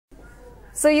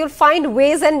So you'll find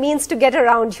ways and means to get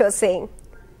around, you're saying.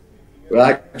 Well,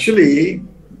 actually,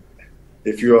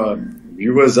 if your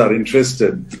viewers are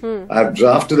interested, I've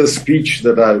drafted a speech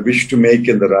that I wish to make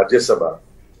in the Rajya Sabha,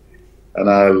 and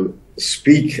I'll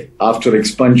speak after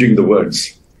expunging the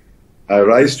words. I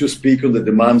rise to speak on the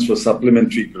demands for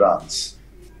supplementary grants.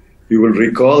 You will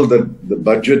recall that the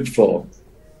budget for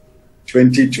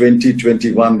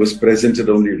 2020-21 was presented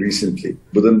only recently.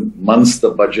 Within months,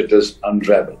 the budget is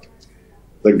unraveled.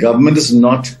 The government is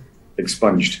not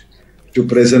expunged to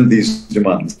present these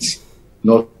demands.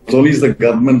 Not only is the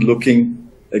government looking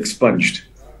expunged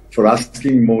for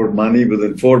asking more money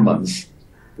within 4 months,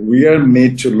 we are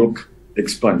made to look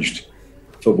expunged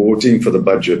for voting for the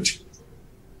budget.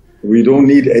 We don't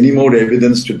need any more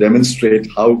evidence to demonstrate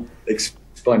how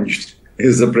expunged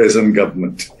is the present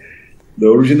government. The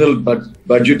original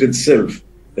budget itself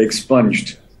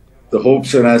expunged the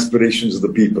hopes and aspirations of the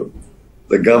people.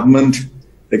 The government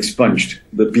expunged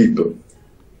the people.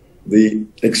 The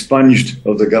expunged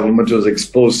of the government was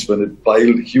exposed when it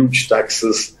piled huge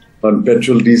taxes on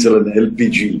petrol, diesel and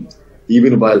LPG,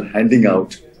 even while handing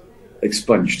out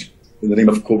expunged in the name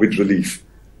of COVID relief.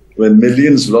 When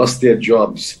millions lost their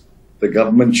jobs, the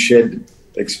government shed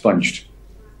expunged.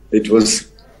 It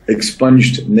was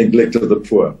expunged neglect of the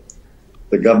poor.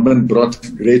 The government brought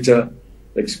greater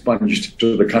expunged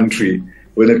to the country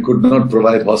when it could not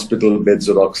provide hospital beds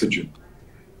or oxygen.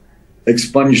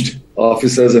 Expunged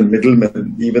officers and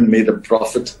middlemen even made a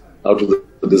profit out of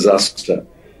the disaster.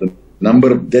 The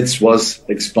number of deaths was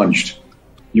expunged.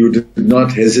 You did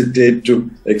not hesitate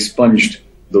to expunge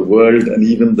the world and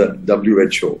even the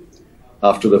WHO.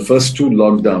 After the first 2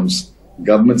 lockdowns,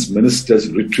 government's ministers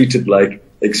retreated like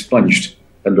expunged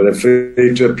and were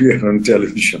afraid to appear on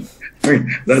television. I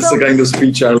mean, that's the kind of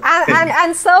speech I'll...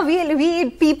 And sir,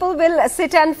 people will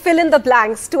sit and fill in the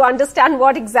blanks to understand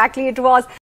what exactly it was.